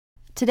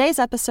Today's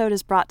episode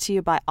is brought to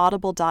you by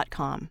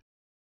Audible.com.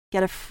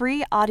 Get a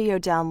free audio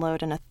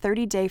download and a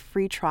 30-day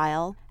free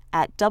trial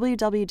at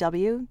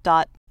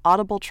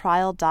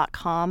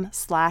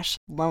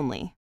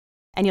www.audibletrial.com/lonely.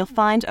 And you'll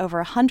find over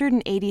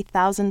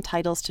 180,000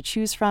 titles to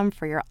choose from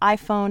for your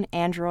iPhone,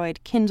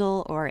 Android,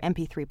 Kindle, or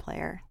MP3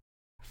 player.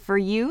 For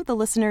you, the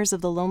listeners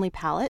of The Lonely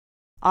Palette,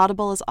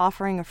 Audible is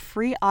offering a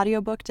free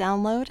audiobook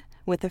download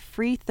with a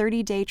free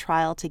 30-day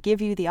trial to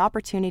give you the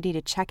opportunity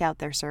to check out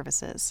their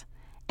services.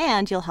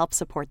 And you'll help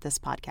support this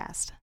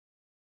podcast.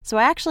 So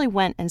I actually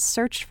went and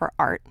searched for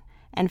art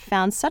and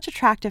found such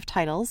attractive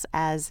titles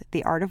as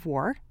The Art of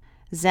War,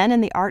 Zen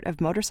and the Art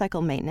of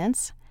Motorcycle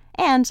Maintenance,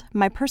 and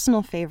my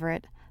personal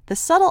favorite, The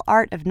Subtle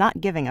Art of Not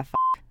Giving a F***,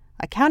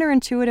 a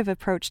counterintuitive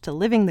approach to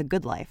living the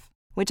good life,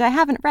 which I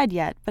haven't read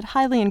yet, but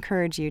highly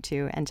encourage you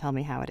to and tell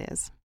me how it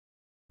is.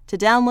 To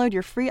download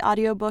your free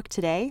audiobook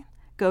today,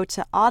 go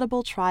to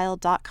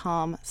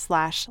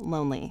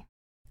audibletrial.com/lonely.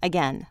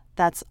 Again,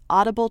 that's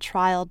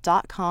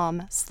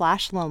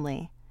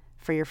audibletrial.com/lonely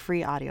for your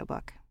free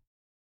audiobook.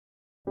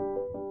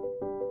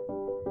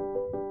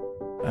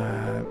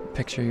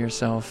 Picture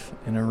yourself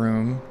in a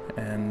room,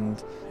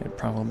 and it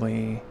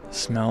probably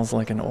smells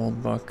like an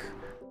old book.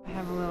 I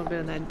have a little bit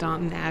of that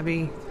Downton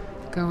Abbey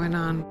going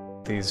on.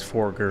 These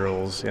four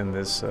girls in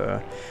this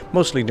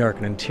mostly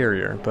darkened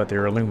interior, but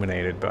they're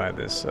illuminated by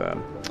this, I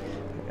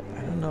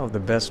don't know if the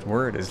best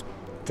word is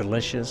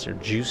delicious or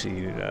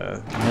juicy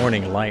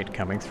morning light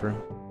coming through.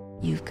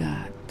 You've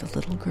got the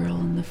little girl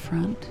in the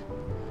front,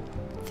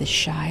 the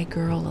shy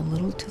girl a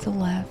little to the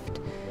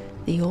left,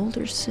 the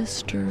older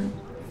sister,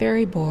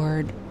 very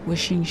bored,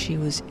 wishing she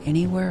was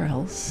anywhere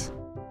else.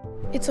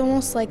 It's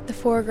almost like the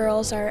four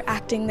girls are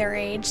acting their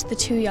age. The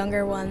two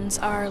younger ones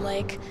are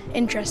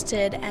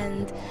interested,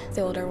 and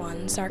the older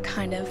ones are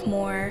kind of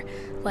more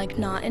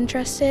not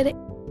interested.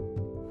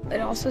 It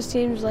also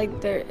seems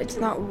like it's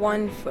not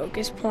one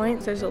focus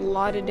point. There's a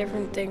lot of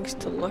different things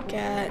to look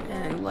at,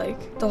 and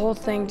the whole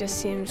thing just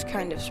seems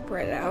kind of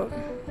spread out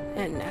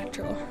and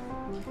natural.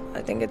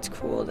 I think it's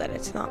cool that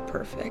it's not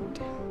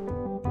perfect.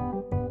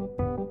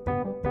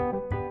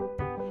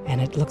 And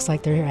it looks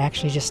like they're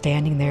actually just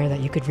standing there, that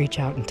you could reach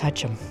out and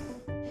touch them.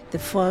 The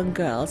four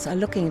girls are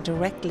looking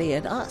directly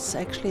at us.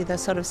 Actually, they're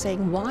sort of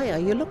saying, "Why are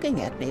you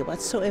looking at me?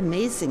 What's so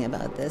amazing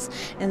about this?"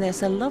 And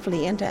there's a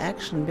lovely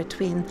interaction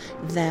between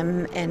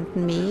them and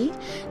me.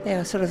 They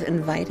are sort of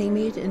inviting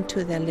me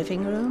into their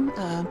living room.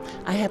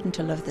 I happen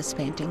to love this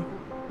painting.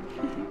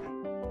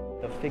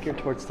 The figure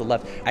towards the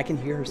left, I can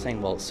hear her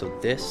saying, "Well, so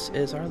this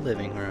is our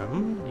living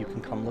room. You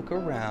can come look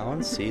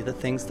around, see the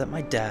things that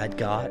my dad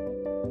got."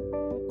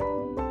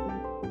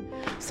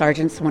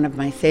 Sargent's one of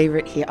my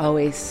favorite. He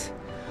always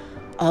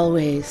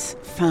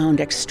found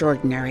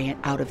extraordinary and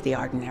out of the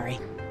ordinary.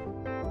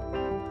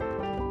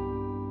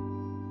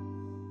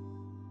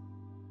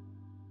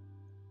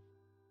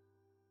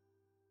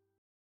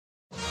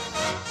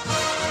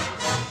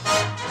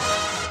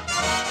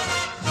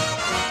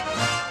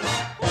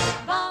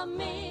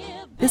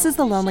 This is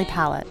The Lonely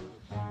Palette,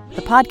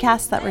 the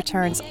podcast that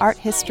returns art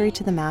history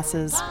to the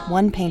masses,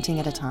 one painting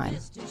at a time.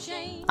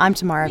 I'm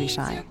Tamara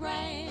Vishai.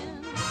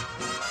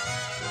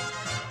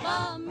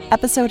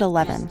 Episode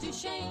 11,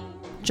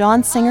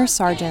 John Singer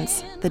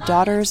Sargent's The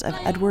Daughters of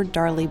Edward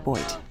Darley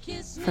Boit,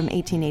 from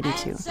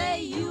 1882.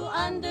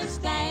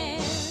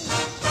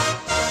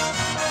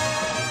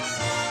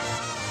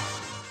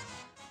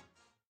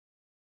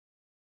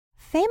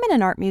 Fame in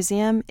an art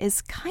museum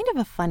is kind of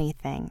a funny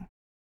thing.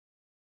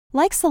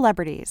 Like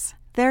celebrities,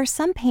 there are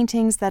some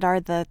paintings that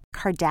are the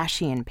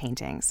Kardashian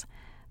paintings,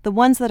 the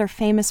ones that are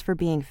famous for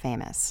being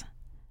famous.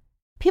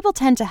 People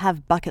tend to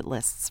have bucket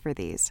lists for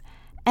these,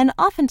 and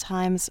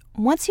oftentimes,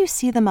 once you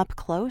see them up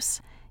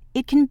close,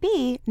 it can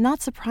be,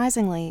 not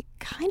surprisingly,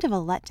 kind of a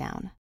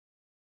letdown.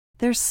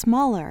 They're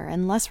smaller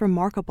and less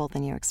remarkable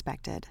than you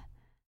expected.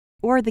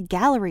 Or the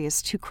gallery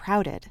is too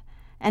crowded,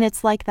 and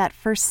it's like that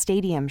first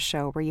stadium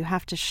show where you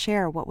have to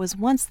share what was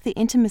once the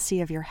intimacy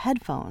of your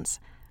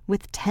headphones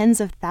with tens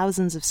of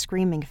thousands of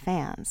screaming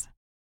fans.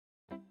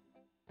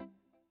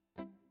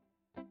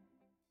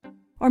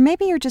 Or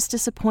maybe you're just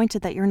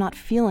disappointed that you're not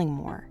feeling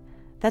more,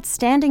 that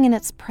standing in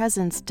its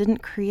presence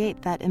didn't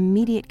create that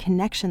immediate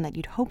connection that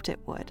you'd hoped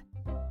it would.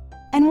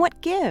 And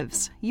what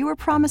gives? You were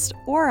promised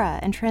aura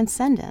and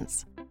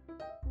transcendence.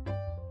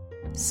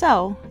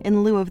 So,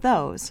 in lieu of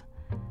those,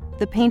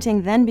 the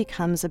painting then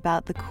becomes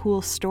about the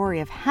cool story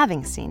of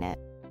having seen it,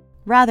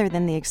 rather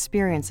than the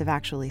experience of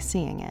actually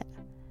seeing it.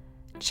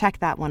 Check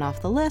that one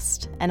off the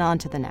list, and on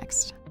to the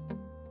next.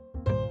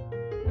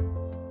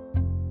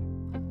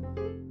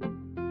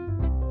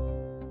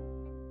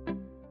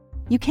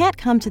 You can't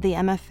come to the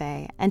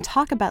MFA and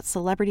talk about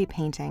celebrity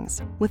paintings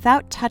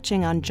without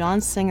touching on John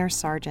Singer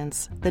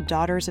Sargent's The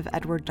Daughters of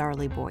Edward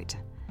Darley Boit,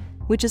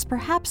 which is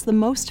perhaps the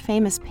most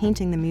famous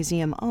painting the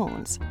museum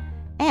owns,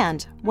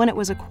 and, when it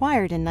was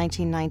acquired in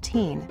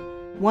 1919,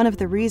 one of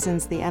the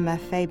reasons the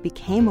MFA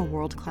became a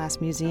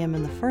world-class museum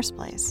in the first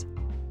place.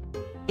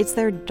 It's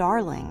their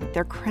darling,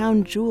 their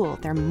crown jewel,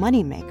 their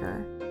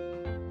moneymaker.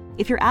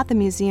 If you're at the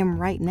museum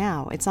right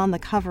now, it's on the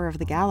cover of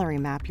the gallery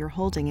map you're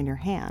holding in your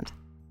hand.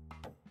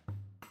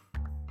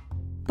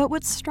 But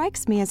what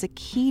strikes me as a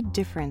key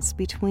difference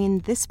between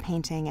this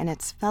painting and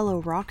its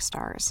fellow rock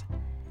stars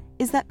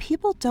is that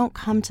people don't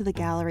come to the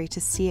gallery to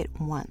see it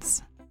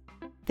once.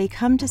 They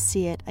come to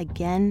see it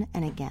again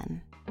and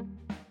again.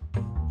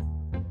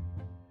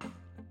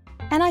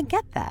 And I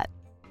get that.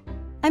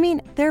 I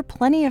mean, there are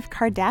plenty of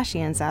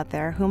Kardashians out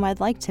there whom I'd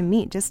like to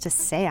meet just to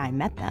say I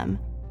met them.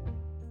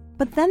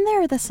 But then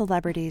there are the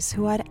celebrities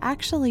who I'd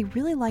actually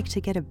really like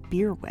to get a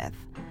beer with,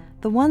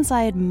 the ones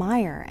I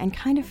admire and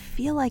kind of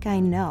feel like I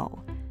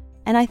know,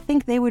 and I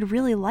think they would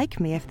really like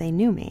me if they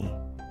knew me.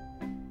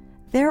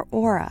 Their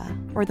aura,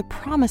 or the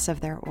promise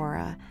of their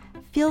aura,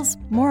 feels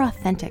more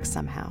authentic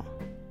somehow.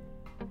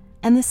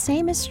 And the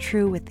same is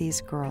true with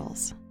these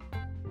girls.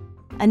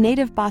 A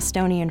native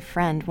Bostonian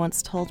friend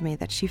once told me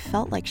that she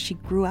felt like she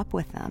grew up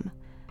with them,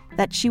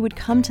 that she would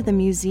come to the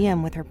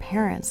museum with her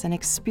parents and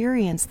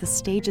experience the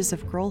stages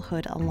of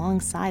girlhood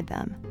alongside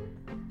them.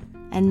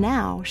 And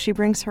now she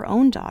brings her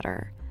own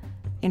daughter,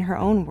 in her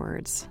own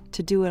words,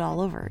 to do it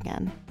all over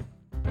again.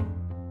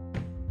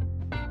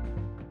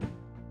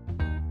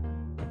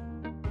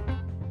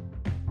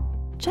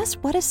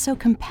 Just what is so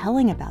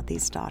compelling about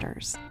these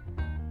daughters?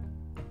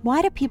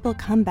 Why do people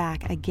come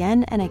back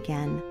again and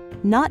again,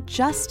 not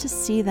just to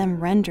see them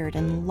rendered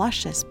in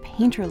luscious,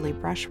 painterly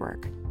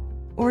brushwork,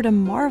 or to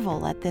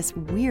marvel at this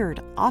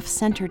weird,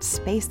 off-centered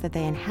space that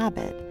they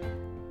inhabit,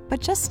 but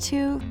just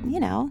to,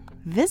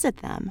 visit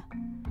them,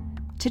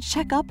 to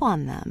check up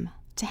on them,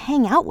 to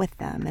hang out with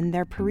them in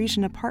their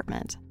Parisian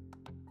apartment,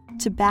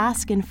 to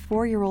bask in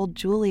 4-year-old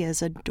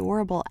Julia's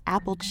adorable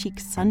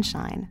apple-cheeked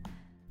sunshine,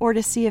 or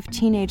to see if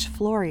teenage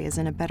Flory is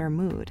in a better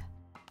mood?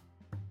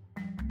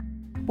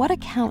 What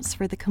accounts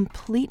for the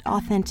complete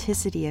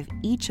authenticity of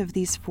each of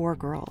these 4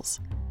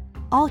 girls,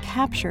 all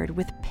captured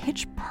with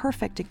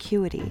pitch-perfect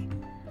acuity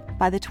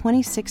by the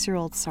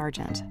 26-year-old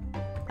Sargent,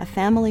 a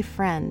family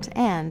friend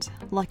and,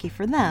 lucky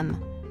for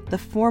them, the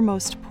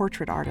foremost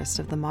portrait artist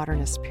of the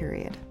modernist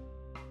period?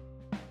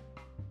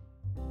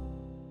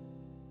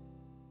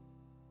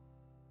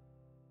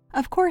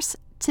 Of course,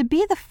 to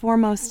be the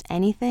foremost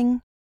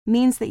anything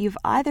means that you've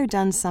either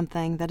done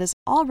something that is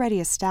already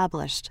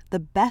established the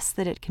best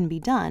that it can be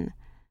done,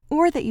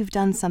 or that you've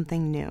done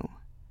something new.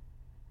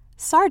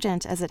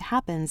 Sargent, as it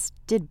happens,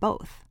 did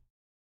both.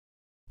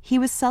 He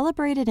was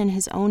celebrated in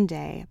his own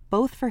day,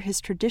 both for his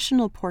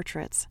traditional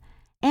portraits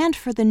and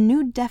for the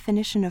new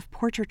definition of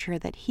portraiture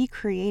that he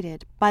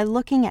created by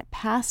looking at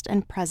past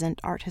and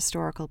present art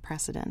historical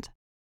precedent.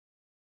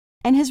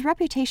 And his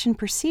reputation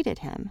preceded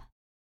him.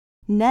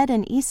 Ned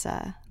and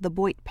Issa, the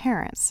Boit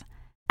parents,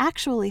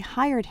 actually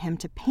hired him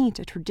to paint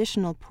a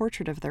traditional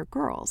portrait of their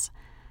girls.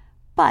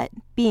 But,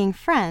 being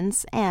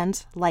friends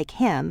and, like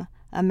him,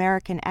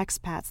 American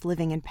expats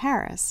living in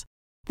Paris,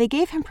 they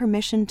gave him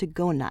permission to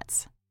go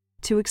nuts,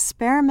 to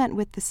experiment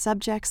with the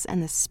subjects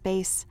and the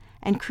space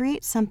and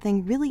create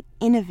something really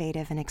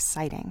innovative and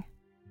exciting.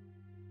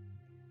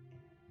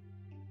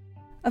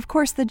 Of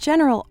course, the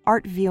general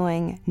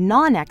art-viewing,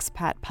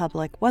 non-expat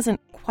public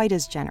wasn't quite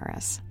as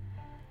generous.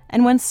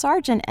 And when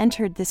Sargent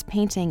entered this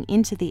painting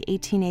into the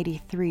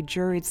 1883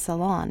 juried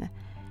salon,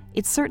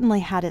 it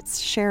certainly had its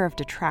share of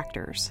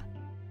detractors.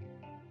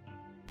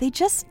 They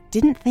just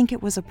didn't think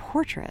it was a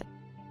portrait,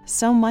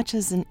 so much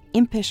as an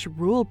impish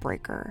rule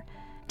breaker,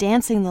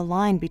 dancing the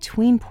line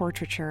between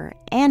portraiture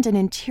and an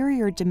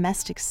interior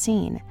domestic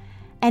scene,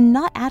 and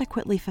not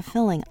adequately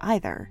fulfilling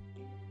either.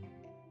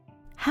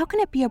 How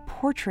can it be a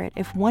portrait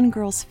if one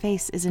girl's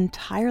face is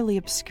entirely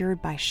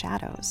obscured by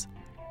shadows?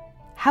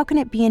 How can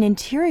it be an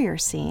interior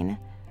scene,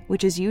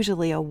 which is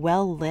usually a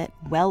well-lit,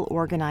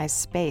 well-organized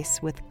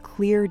space with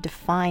clear,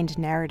 defined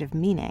narrative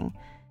meaning,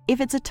 if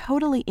it's a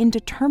totally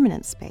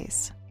indeterminate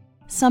space,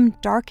 some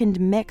darkened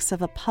mix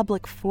of a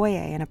public foyer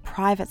and a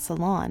private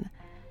salon,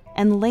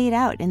 and laid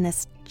out in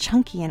this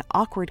chunky and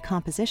awkward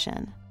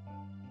composition?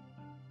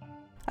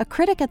 A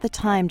critic at the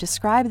time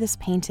described this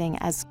painting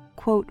as,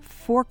 quote,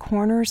 4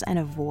 corners and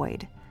a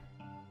void.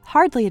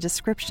 Hardly a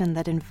description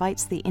that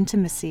invites the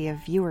intimacy a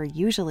viewer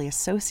usually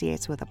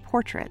associates with a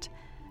portrait,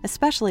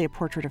 especially a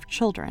portrait of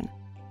children.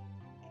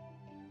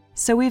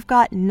 So we've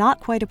got not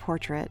quite a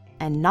portrait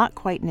and not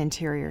quite an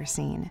interior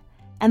scene,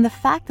 and the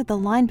fact that the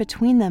line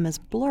between them is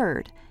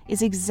blurred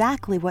is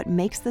exactly what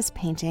makes this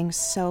painting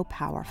so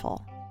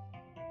powerful.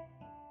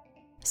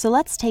 So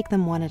let's take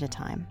them one at a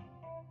time.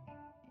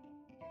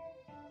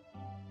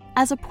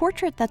 As a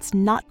portrait that's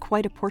not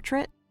quite a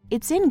portrait,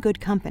 it's in good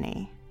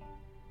company.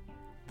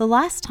 The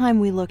last time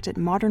we looked at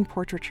modern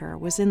portraiture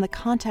was in the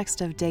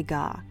context of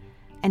Degas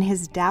and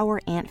his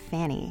dour Aunt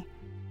Fanny,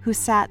 who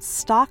sat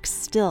stock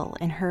still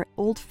in her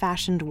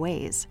old-fashioned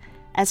ways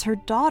as her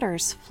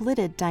daughters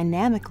flitted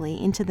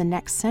dynamically into the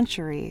next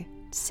century,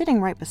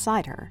 sitting right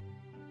beside her.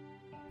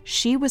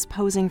 She was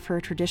posing for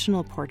a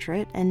traditional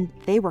portrait, and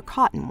they were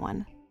caught in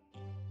one.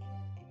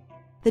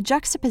 The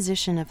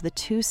juxtaposition of the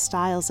 2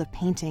 styles of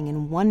painting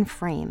in one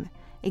frame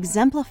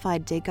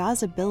exemplified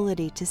Degas'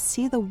 ability to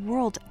see the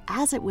world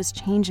as it was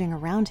changing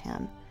around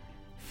him,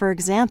 For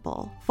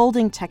example,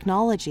 folding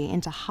technology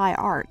into high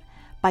art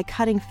by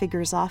cutting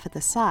figures off at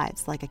the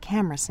sides like a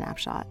camera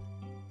snapshot.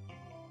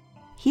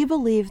 He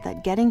believed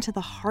that getting to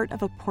the heart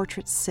of a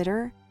portrait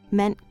sitter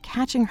meant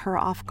catching her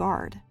off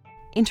guard,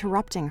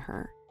 interrupting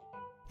her,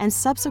 and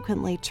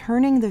subsequently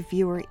turning the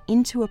viewer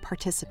into a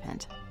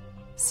participant,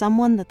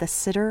 someone that the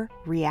sitter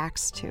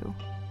reacts to.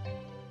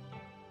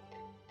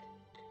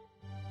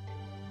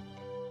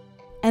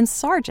 And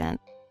Sargent,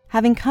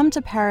 having come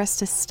to Paris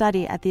to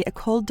study at the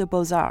École des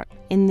Beaux-Arts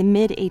in the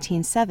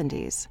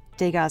mid-1870s,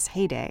 Degas'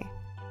 heyday,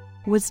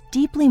 was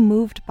deeply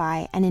moved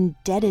by and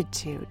indebted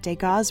to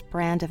Degas'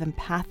 brand of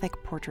empathic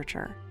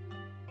portraiture.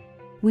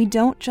 We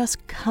don't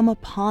just come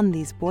upon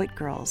these Boit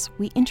girls,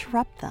 we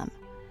interrupt them,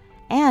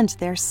 and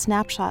their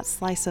snapshot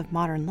slice of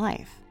modern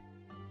life.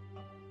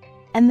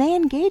 And they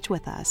engage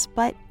with us,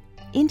 but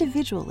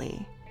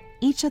individually,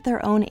 each at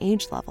their own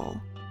age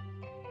level.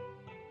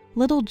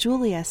 Little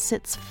Julia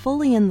sits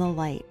fully in the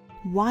light,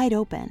 wide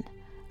open,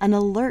 an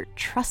alert,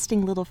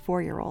 trusting little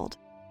 4-year-old,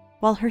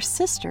 while her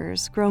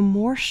sisters grow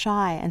more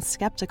shy and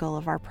skeptical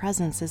of our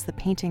presence as the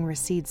painting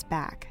recedes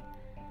back.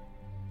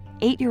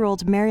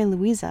 8-year-old Mary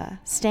Louisa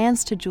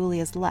stands to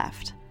Julia's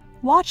left,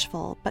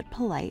 watchful but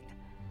polite,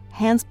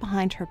 hands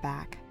behind her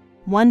back,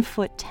 one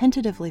foot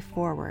tentatively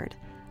forward,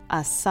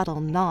 a subtle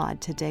nod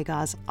to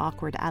Degas'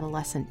 awkward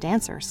adolescent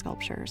dancer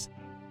sculptures,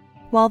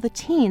 while the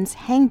teens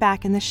hang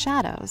back in the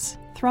shadows,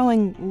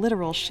 throwing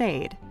literal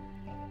shade.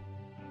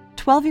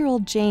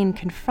 12-year-old Jane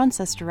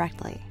confronts us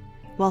directly,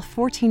 while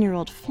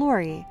 14-year-old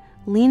Florrie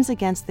leans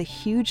against the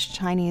huge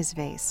Chinese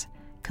vase,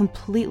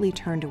 completely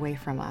turned away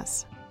from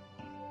us.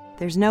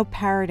 There's no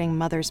parroting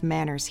mother's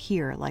manners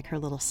here like her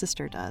little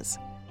sister does.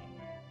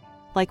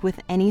 Like with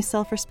any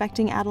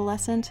self-respecting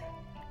adolescent,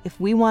 if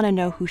we want to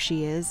know who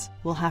she is,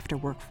 we'll have to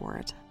work for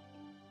it.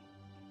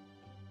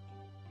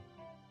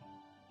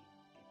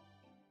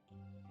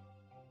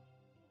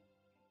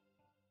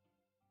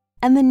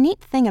 And the neat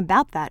thing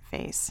about that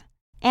vase,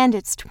 and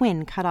its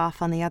twin cut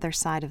off on the other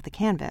side of the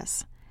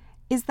canvas,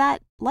 is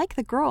that, like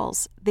the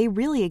girls, they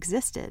really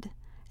existed,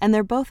 and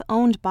they're both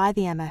owned by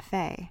the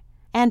MFA,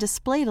 and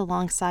displayed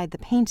alongside the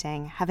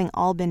painting, having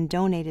all been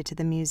donated to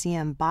the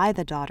museum by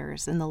the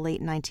daughters in the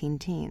late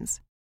 19-teens.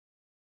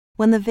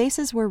 When the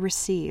vases were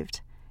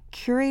received,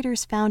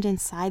 curators found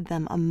inside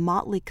them a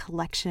motley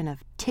collection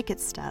of ticket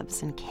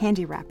stubs and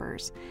candy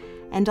wrappers,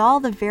 and all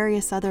the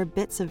various other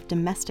bits of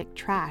domestic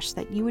trash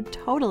that you would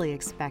totally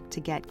expect to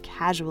get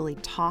casually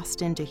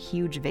tossed into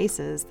huge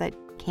vases that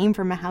came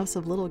from a house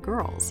of little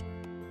girls.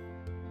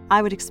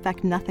 I would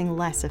expect nothing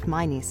less if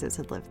my nieces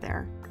had lived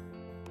there.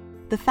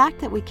 The fact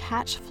that we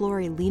catch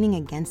Florrie leaning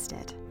against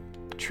it,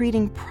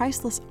 treating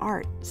priceless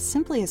art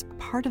simply as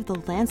part of the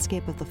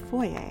landscape of the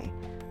foyer,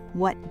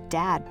 what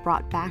Dad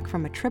brought back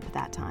from a trip at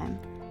that time,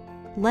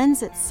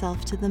 lends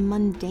itself to the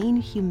mundane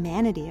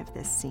humanity of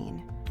this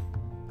scene.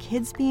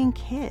 Kids being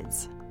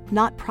kids,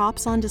 not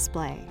props on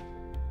display,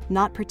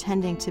 not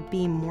pretending to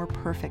be more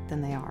perfect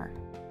than they are.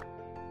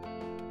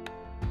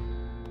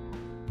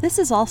 This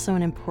is also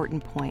an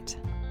important point.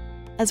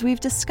 As we've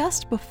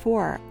discussed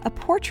before, a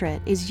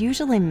portrait is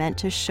usually meant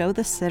to show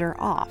the sitter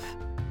off.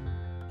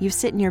 You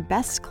sit in your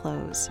best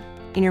clothes,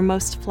 in your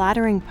most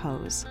flattering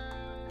pose,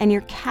 and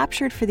you're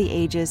captured for the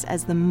ages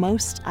as the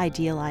most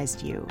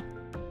idealized you.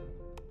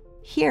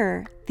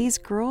 Here, these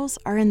girls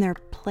are in their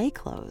play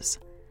clothes.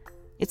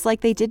 It's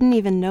like they didn't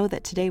even know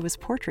that today was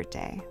Portrait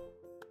Day.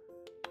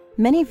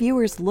 Many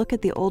viewers look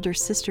at the older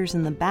sisters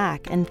in the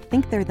back and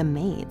think they're the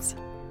maids.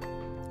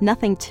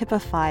 Nothing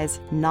typifies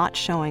not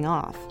showing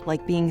off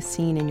like being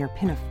seen in your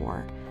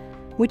pinafore,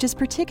 which is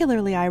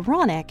particularly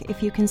ironic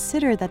if you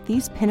consider that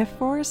these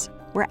pinafores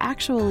were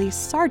actually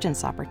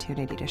Sargent's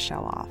opportunity to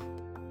show off.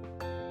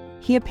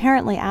 He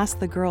apparently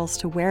asked the girls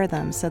to wear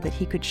them so that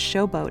he could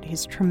showboat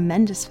his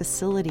tremendous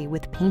facility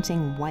with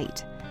painting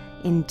white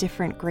in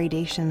different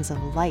gradations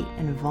of light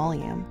and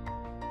volume.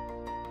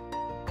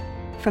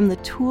 From the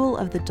tulle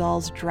of the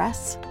doll's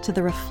dress to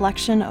the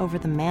reflection over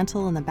the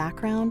mantle in the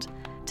background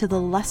to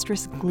the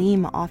lustrous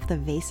gleam off the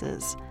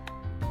vases,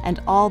 and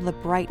all the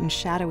bright and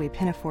shadowy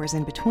pinafores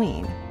in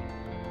between,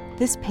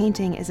 this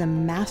painting is a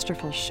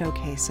masterful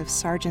showcase of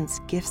Sargent's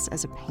gifts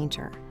as a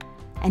painter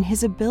and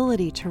his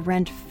ability to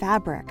rend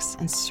fabrics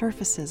and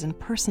surfaces and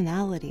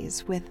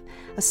personalities with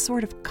a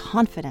sort of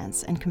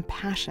confidence and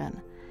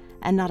compassion,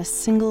 and not a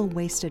single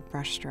wasted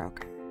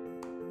brushstroke.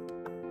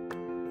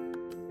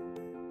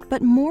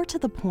 But more to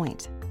the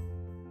point,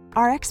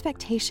 our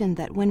expectation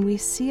that when we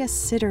see a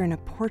sitter in a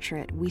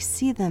portrait, we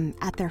see them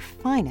at their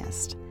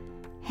finest,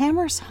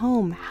 hammers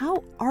home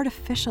how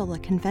artificial a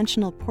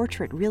conventional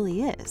portrait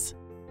really is.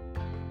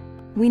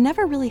 We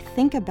never really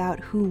think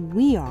about who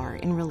we are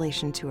in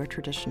relation to a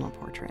traditional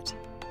portrait.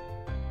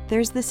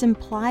 There's this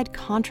implied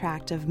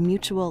contract of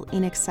mutual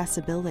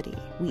inaccessibility.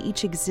 We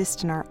each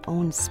exist in our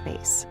own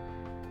space.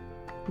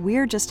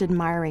 We're just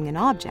admiring an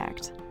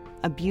object,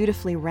 a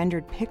beautifully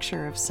rendered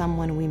picture of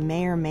someone we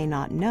may or may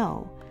not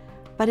know,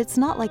 but it's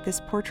not like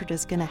this portrait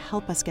is going to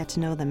help us get to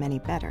know them any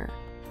better.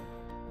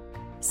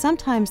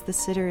 Sometimes the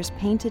sitter is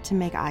painted to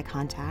make eye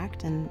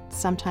contact, and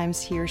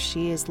sometimes he or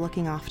she is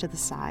looking off to the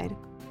side.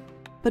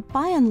 But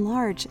by and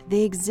large,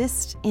 they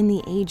exist in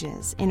the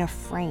ages, in a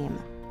frame,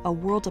 a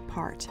world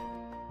apart.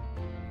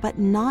 But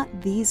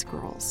not these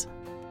girls.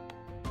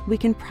 We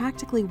can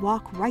practically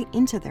walk right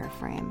into their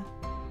frame.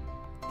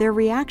 Their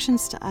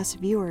reactions to us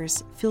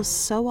viewers feel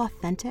so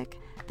authentic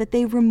that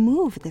they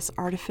remove this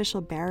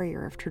artificial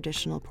barrier of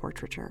traditional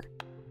portraiture.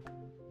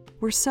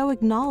 We're so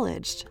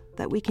acknowledged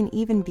that we can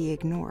even be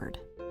ignored.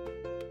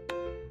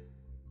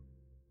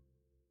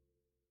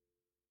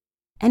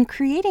 And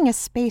creating a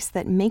space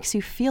that makes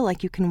you feel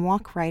like you can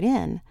walk right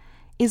in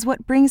is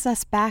what brings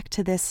us back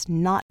to this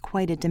not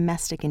quite a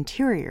domestic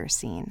interior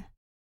scene.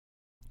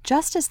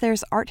 Just as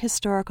there's art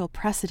historical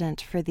precedent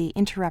for the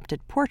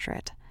interrupted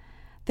portrait,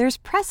 there's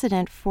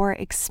precedent for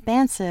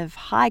expansive,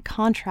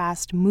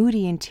 high-contrast,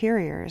 moody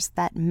interiors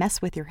that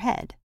mess with your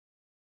head.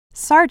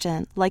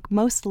 Sargent, like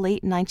most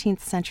late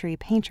 19th century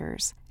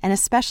painters, and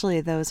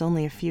especially those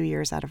only a few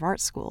years out of art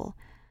school,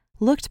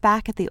 looked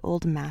back at the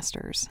old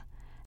masters,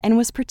 and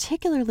was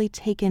particularly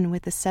taken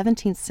with the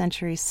 17th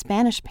century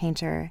Spanish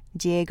painter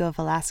Diego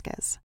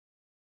Velázquez.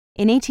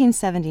 In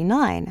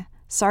 1879,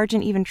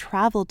 Sargent even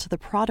traveled to the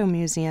Prado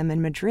Museum in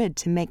Madrid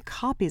to make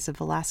copies of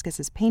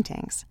Velázquez's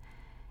paintings,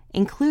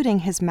 including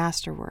his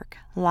masterwork,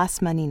 Las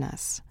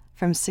Meninas,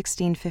 from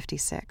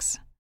 1656.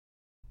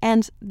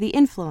 And the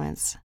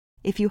influence,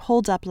 if you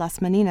hold up Las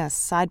Meninas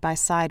side by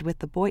side with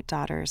the Boit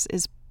daughters,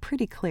 is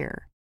pretty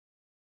clear.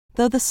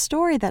 Though the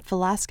story that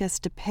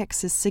Velázquez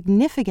depicts is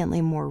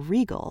significantly more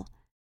regal,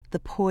 the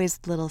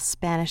poised little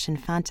Spanish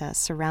infanta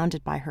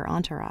surrounded by her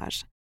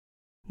entourage,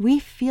 we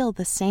feel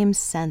the same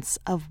sense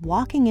of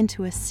walking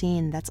into a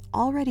scene that's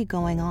already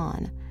going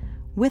on,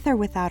 with or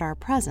without our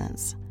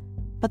presence,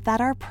 but that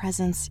our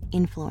presence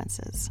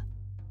influences.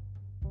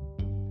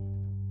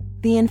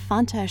 The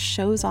infanta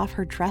shows off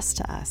her dress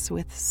to us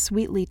with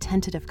sweetly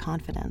tentative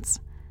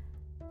confidence.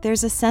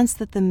 There's a sense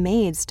that the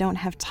maids don't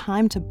have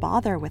time to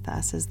bother with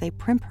us as they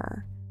primp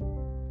her.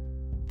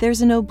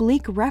 There's an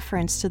oblique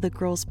reference to the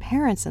girl's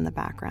parents in the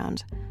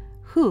background,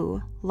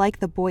 who, like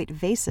the Boit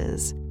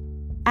vases,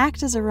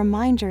 act as a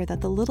reminder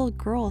that the little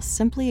girl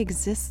simply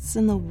exists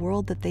in the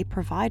world that they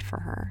provide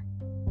for her.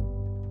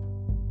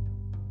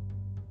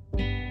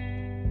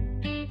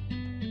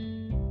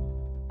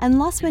 And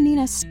Las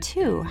Meninas,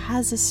 too,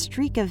 has a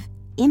streak of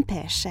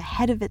impish,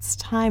 ahead of its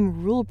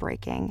time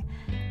rule-breaking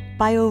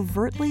by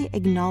overtly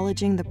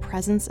acknowledging the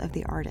presence of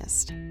the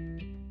artist.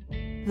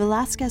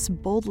 Velázquez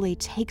boldly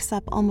takes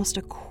up almost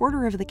a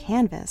quarter of the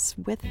canvas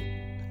with,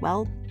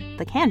 well,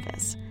 the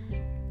canvas,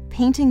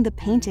 painting the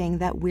painting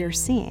that we're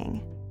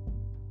seeing.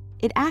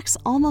 It acts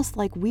almost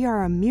like we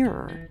are a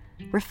mirror,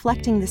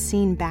 reflecting the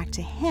scene back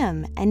to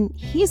him, and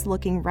he's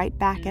looking right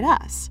back at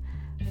us,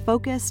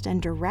 focused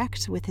and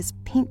direct with his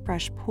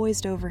paintbrush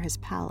poised over his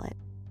palette.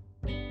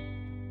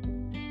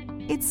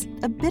 It's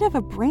a bit of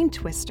a brain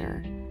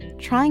twister,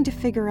 trying to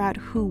figure out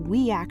who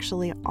we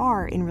actually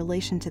are in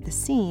relation to the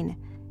scene,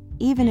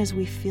 even as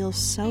we feel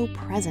so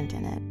present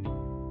in it.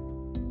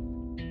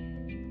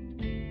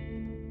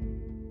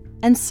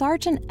 And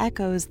Sargent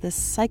echoes this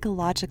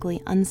psychologically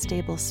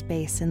unstable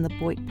space in the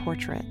Boit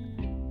portrait,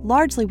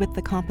 largely with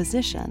the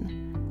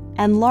composition,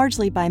 and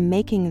largely by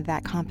making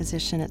that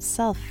composition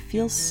itself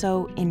feel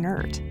so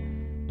inert.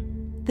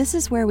 This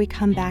is where we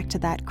come back to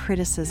that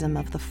criticism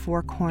of the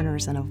four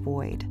corners and a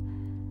void.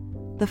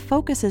 The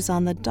focus is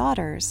on the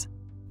daughters,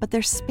 but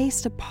they're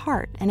spaced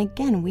apart, and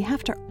again, we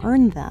have to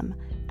earn them,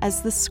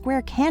 as the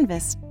square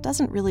canvas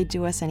doesn't really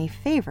do us any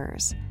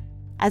favors,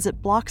 as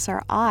it blocks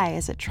our eye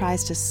as it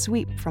tries to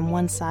sweep from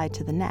one side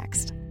to the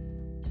next.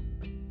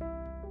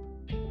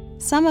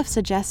 Some have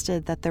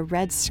suggested that the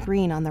red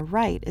screen on the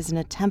right is an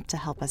attempt to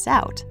help us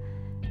out,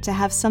 to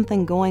have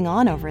something going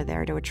on over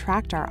there to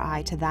attract our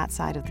eye to that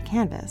side of the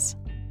canvas.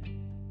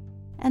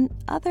 And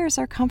others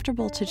are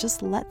comfortable to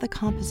just let the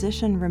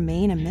composition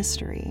remain a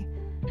mystery,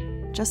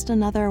 just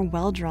another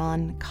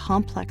well-drawn,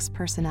 complex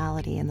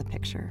personality in the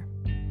picture.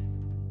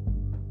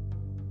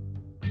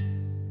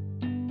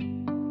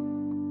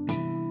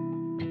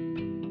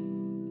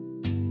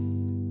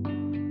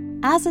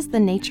 As is the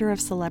nature of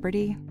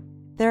celebrity,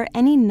 there are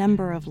any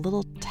number of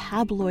little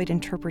tabloid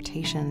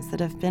interpretations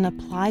that have been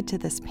applied to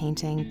this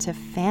painting to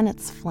fan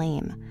its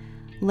flame,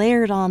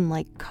 layered on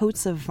like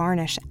coats of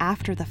varnish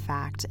after the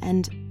fact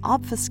and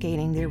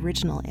obfuscating the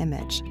original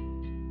image.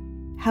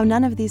 How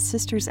none of these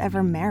sisters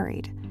ever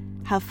married,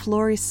 how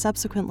Florey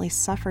subsequently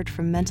suffered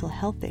from mental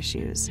health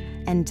issues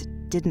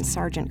and didn't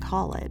Sargent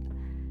call it,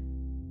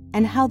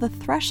 and how the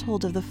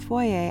threshold of the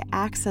foyer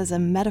acts as a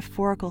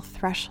metaphorical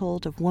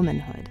threshold of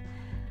womanhood,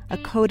 a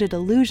coded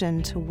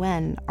allusion to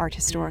when, art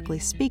historically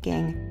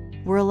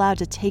speaking, we're allowed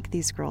to take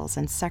these girls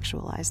and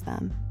sexualize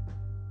them.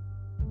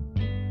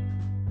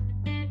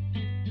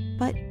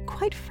 But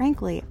quite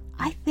frankly,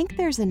 I think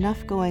there's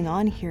enough going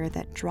on here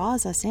that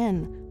draws us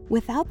in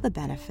without the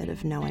benefit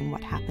of knowing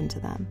what happened to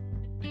them.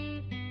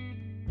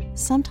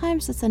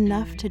 Sometimes it's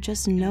enough to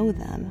just know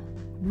them,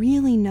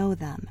 really know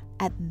them,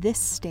 at this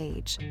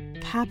stage,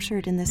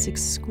 captured in this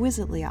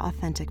exquisitely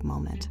authentic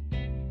moment.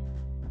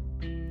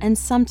 And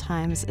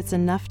sometimes it's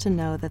enough to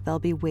know that they'll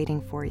be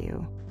waiting for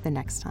you the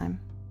next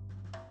time.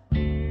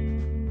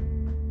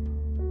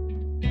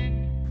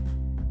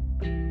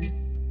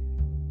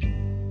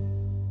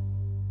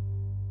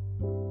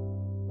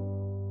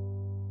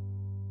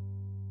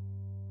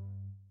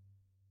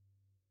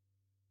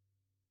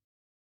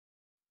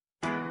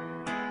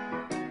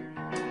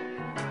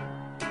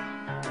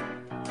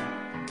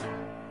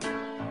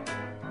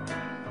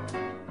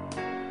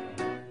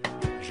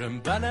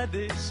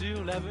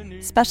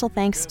 Special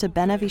thanks to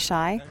Ben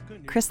Avishai,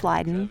 Chris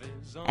Lydon,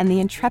 and the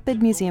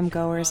intrepid museum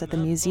goers at the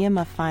Museum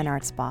of Fine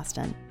Arts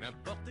Boston.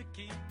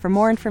 For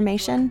more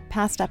information,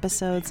 past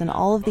episodes, and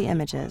all of the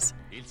images,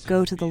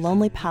 go to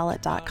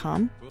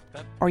thelonelypalette.com,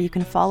 or you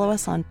can follow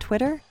us on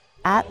Twitter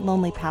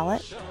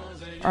 @LonelyPalette,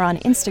 or on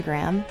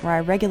Instagram, where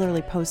I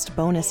regularly post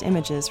bonus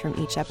images from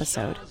each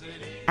episode,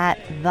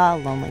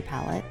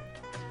 @TheLonelyPalette.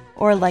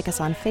 Or like us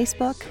on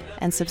Facebook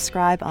and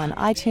subscribe on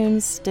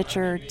iTunes,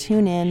 Stitcher,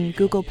 TuneIn,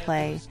 Google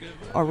Play,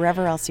 or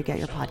wherever else you get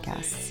your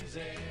podcasts.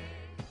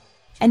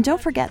 And don't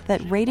forget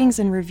that ratings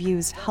and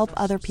reviews help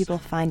other people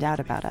find out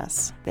about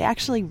us. They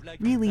actually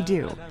really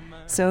do.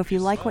 So if you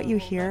like what you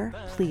hear,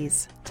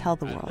 please tell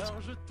the world.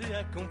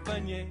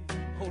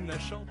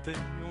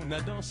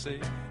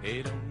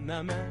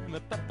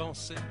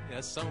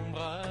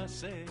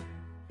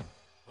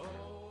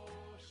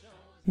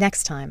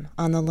 Next time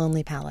on The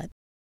Lonely Palette.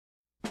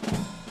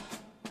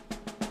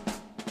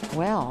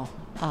 Well,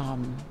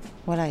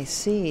 what I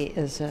see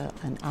is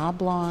an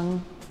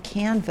oblong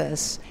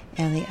canvas,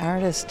 and the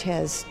artist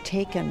has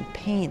taken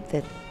paint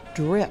that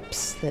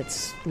drips,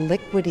 that's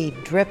liquidy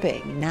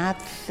dripping,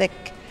 not thick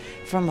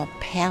from a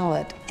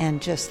palette,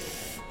 and just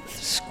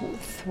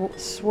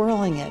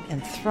swirling it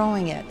and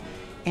throwing it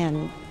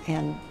and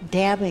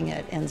dabbing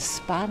it and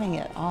spotting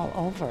it all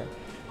over,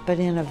 but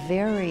in a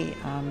very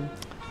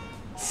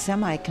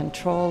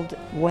semi-controlled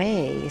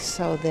way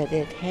so that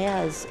it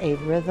has a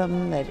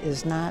rhythm that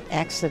is not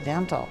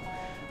accidental.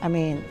 I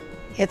mean,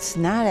 it's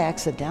not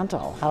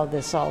accidental how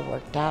this all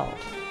worked out.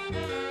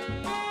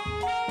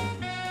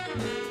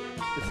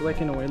 It's like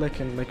in a way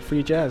like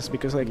free jazz,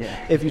 because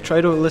if you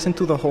try to listen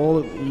to the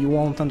whole, you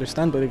won't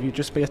understand, but if you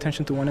just pay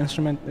attention to one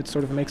instrument, it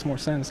sort of makes more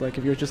sense. Like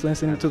if you're just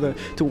listening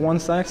to one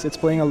sax, it's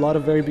playing a lot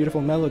of very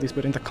beautiful melodies,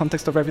 but in the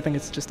context of everything,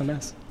 it's just a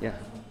mess. Yeah.